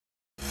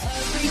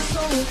your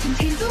soul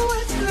contains the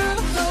words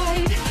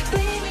purified,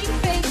 flaming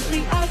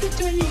faintly as it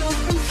dwindles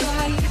from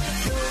sight.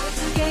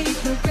 Escape,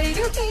 the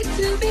greater fate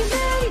to be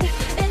made.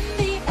 In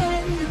the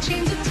end, the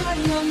change of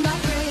time will not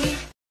break.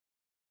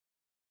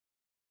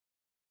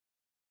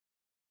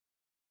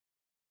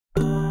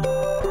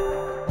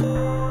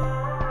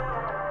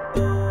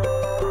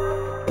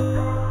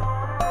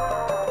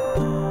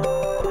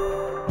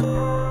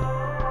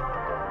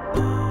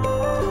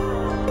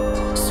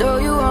 So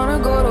you wanna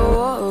go to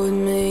war with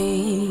me?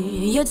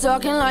 You're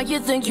talking like you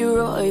think you're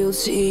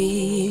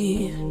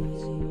royalty.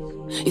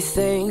 You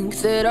think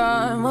that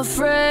I'm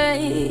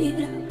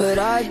afraid, but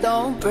I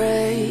don't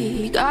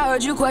break. I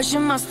heard you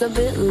question my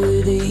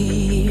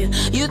stability.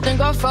 You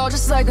think I'll fall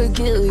just like a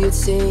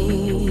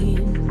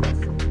guillotine,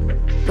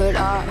 but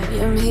I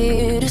am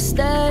here to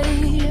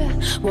stay,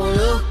 won't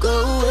look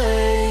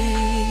away.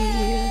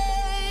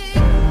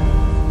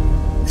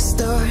 The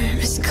storm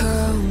is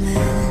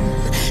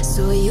coming,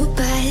 so you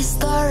better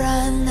start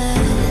running.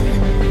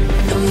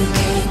 No, you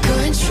can't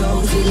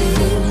control, feel it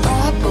in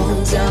my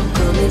bones. I'm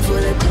coming for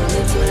the,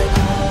 coming for the.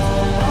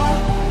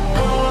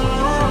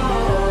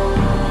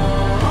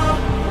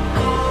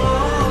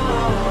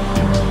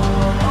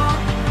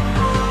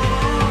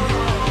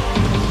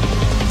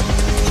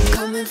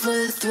 Coming for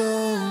the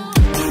throne.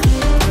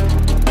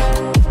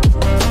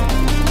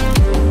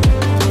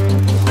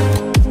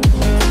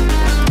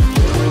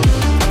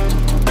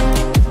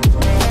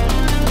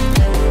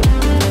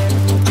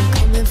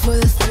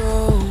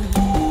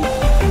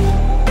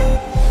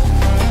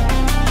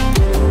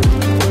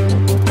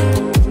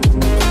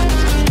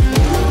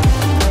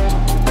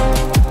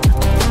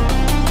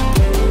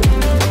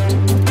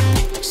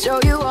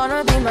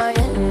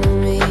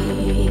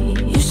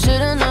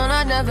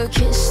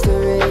 Kiss the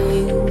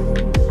rain.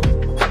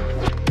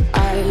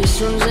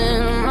 Ice runs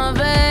in my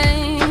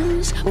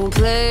veins, won't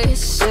play it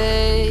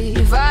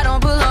safe. I don't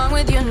belong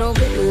with your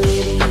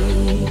nobility.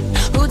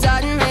 Who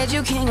died and made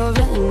you king of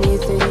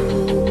anything?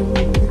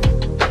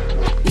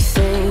 You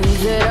think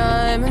that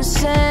I'm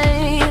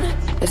insane?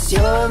 That's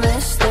your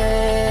mistake.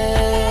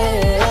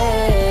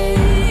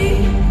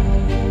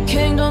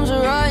 Kingdoms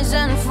rise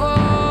and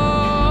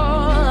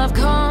fall, I've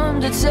come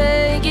to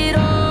take it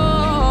all.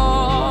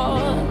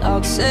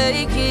 I'll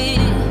take it,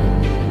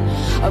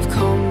 I've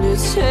come to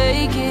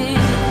take it.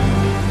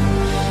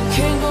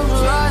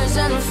 Kingdoms rise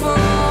and fall,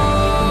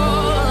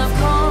 I've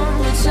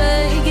come to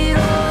take it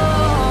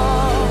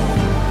all.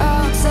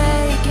 I'll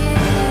take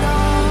it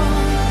all.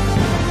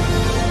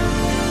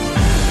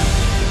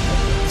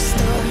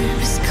 Storm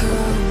is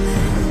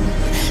coming,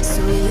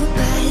 so you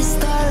better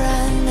start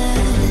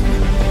running.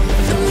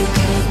 No, you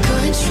can't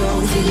control,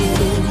 feel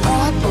it in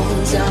my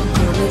bones. I'm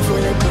coming for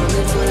the,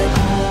 coming for the.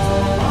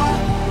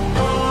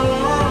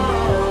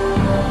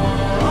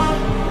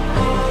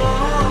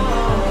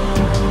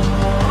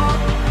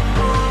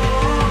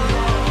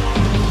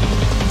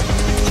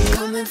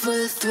 For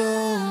the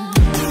throne.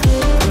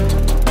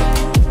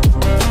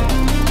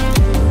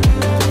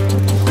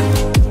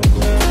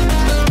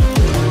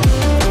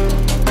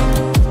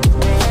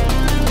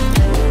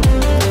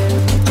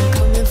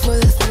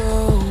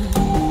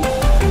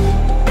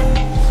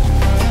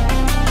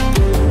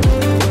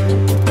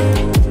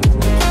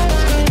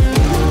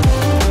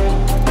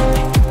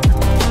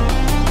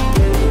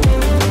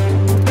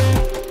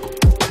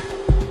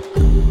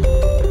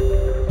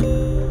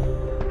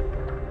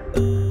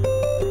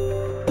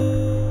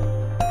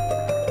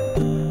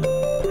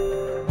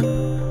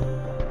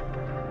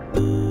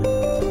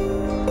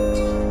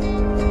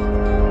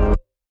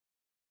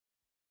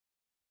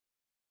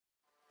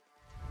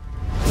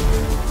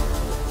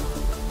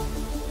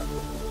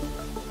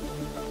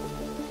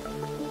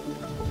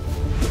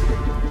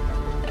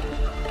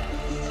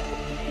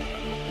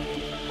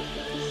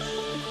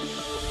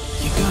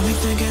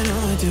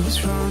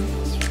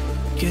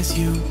 Guess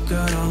you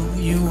got all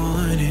you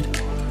wanted.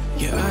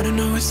 Yeah, I don't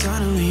know why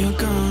suddenly you're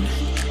gone.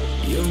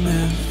 You'll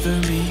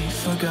never be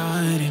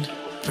forgotten.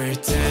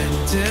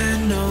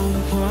 Pretending no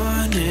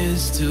one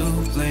is to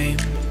blame.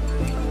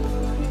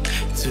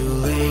 Too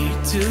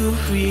late to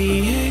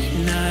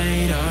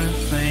reignite our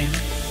flame.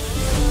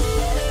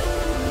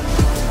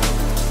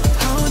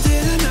 How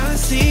did I not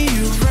see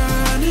you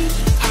running?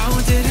 How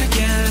did I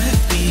get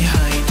left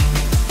behind?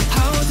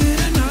 How did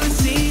I not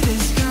see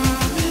this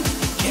coming?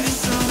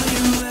 Guess all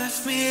you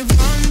left me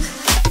wrong.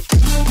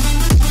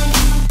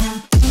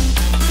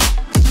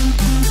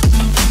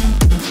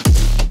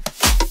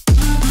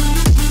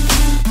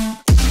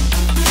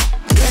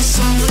 Guess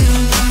all you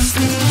left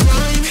me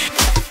wrong.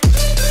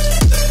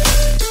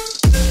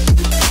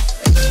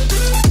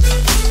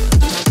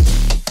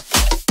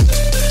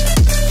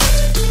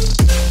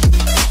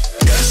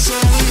 Guess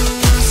all you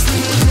left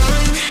me wrong.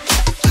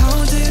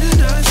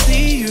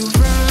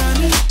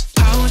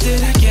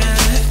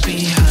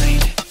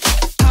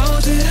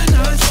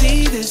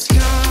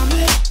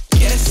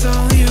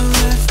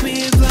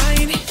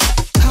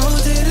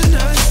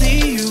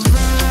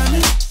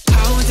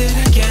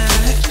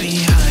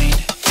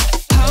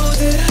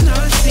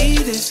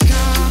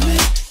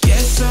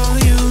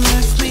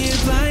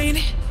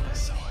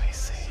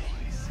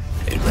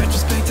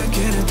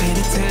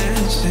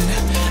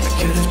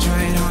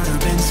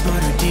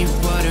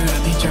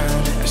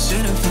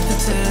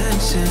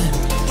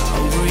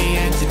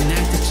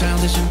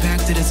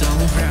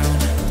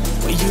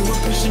 You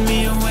were pushing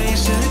me away,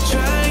 should've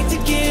tried to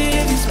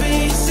give you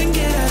space and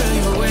get out of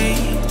your way.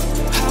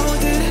 How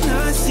did I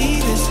not see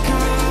this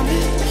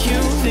coming? You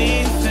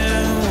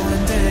leaving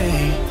one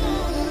day.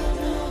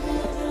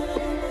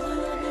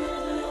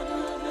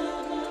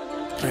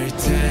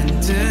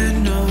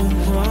 Pretending no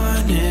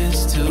one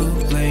is to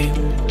blame.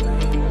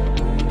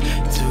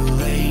 Too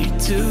late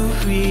to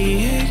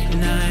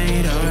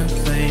reignite our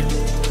flame.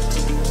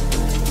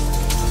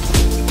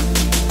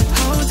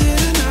 How did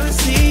I not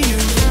see you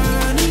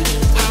running?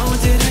 How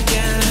did I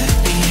get left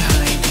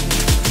behind?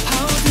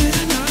 How did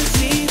I not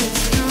see this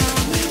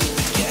coming?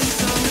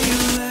 Guess all you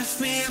left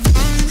me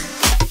alone.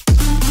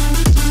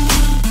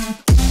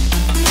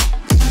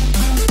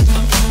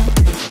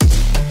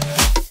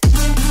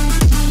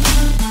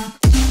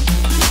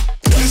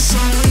 Guess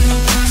all you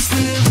left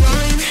me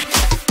alone.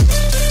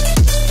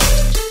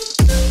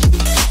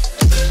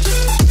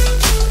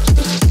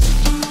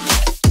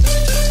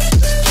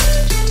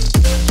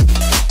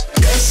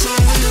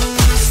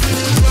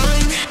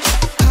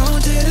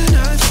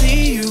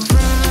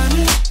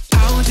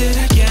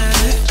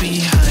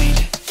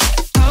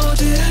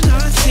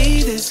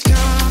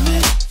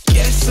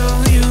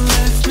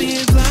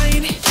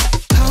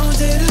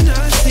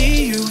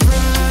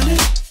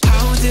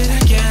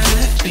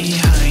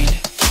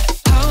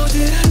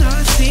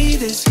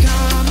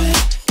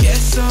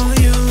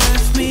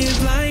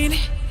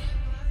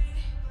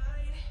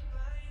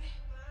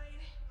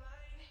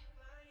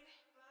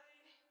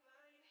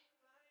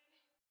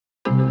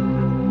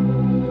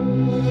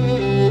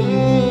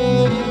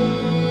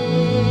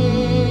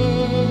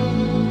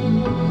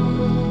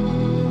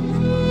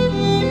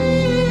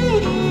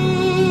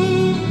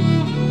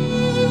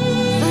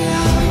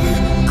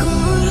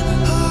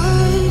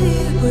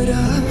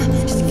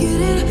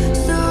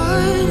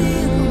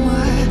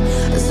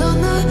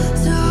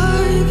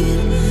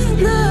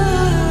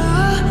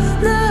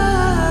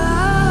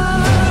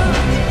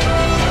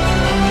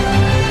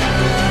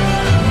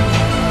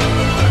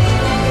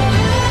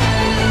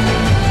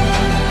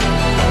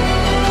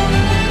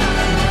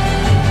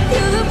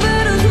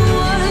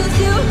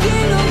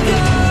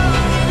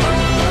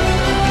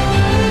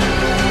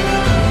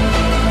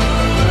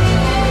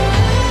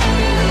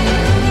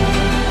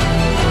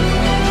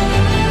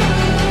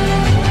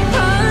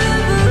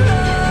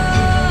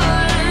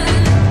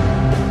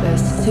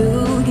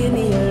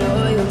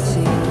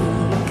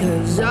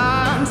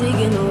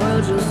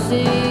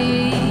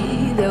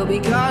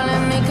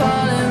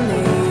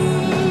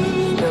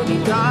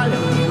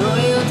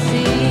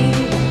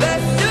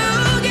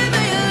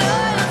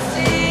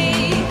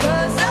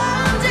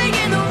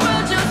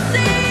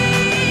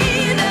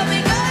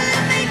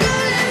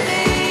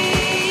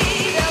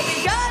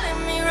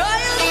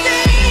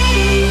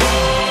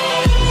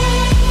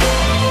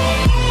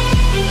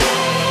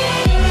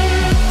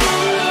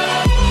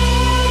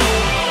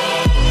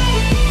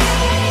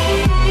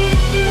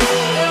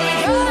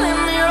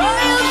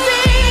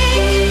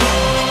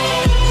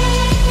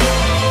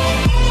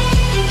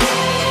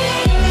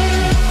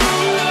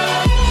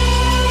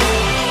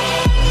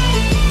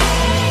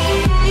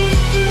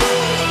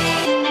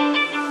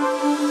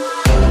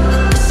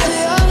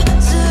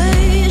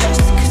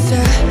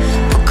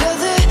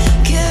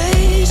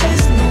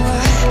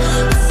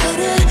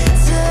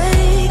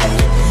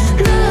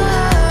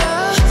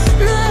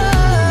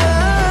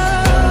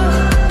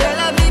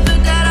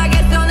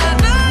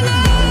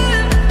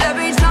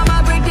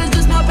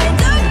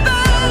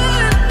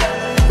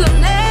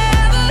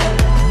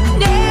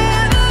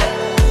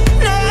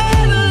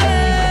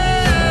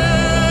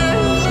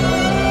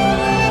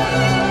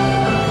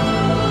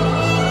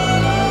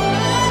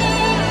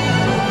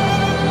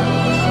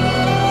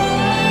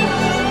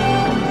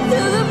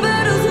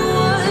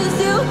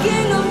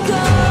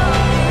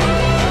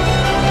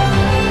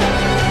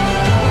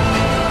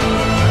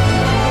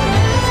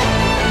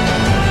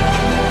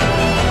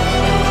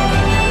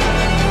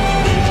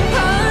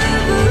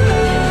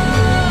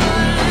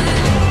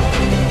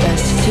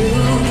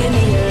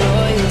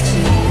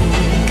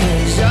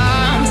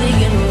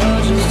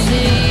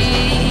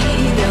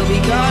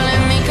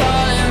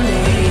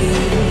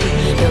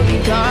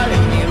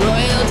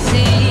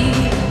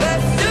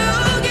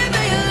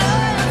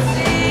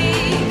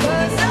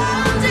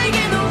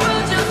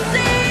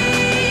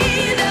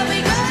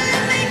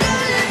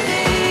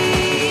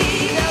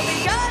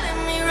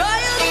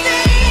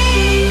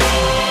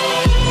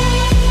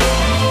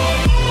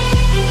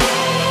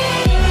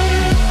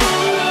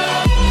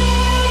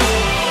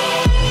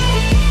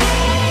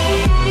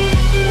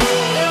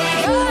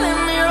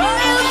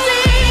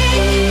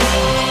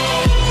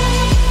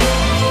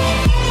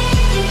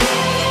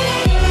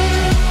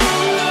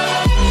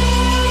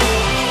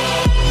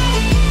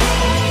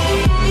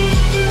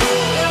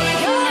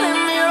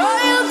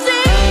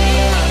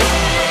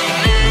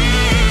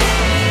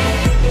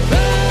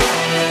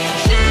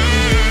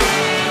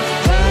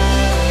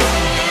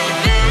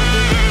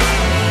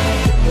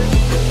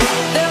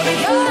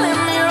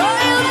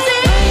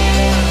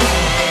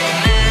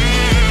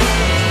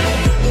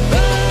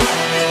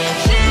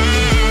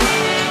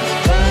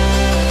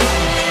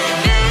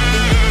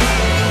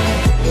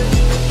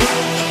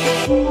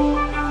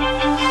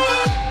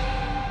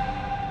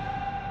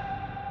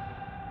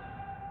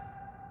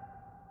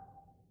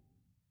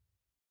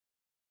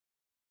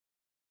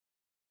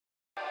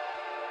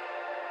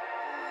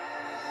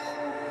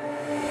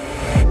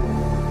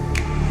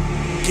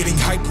 Getting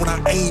hype when I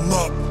aim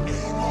up,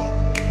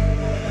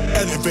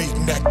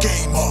 elevating that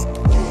game up,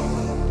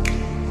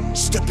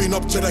 stepping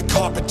up to the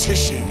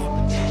competition.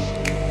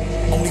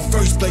 Only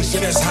first place,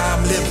 and that's how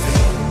I'm living.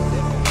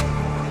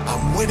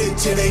 I'm winning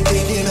till they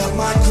digging up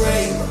my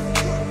grave,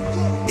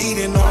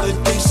 eating all the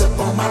things up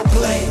on my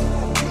plate.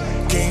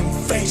 Game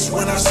face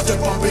when I step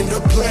up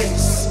into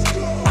place.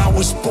 I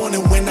was born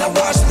and when I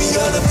watch me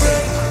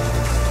elevate.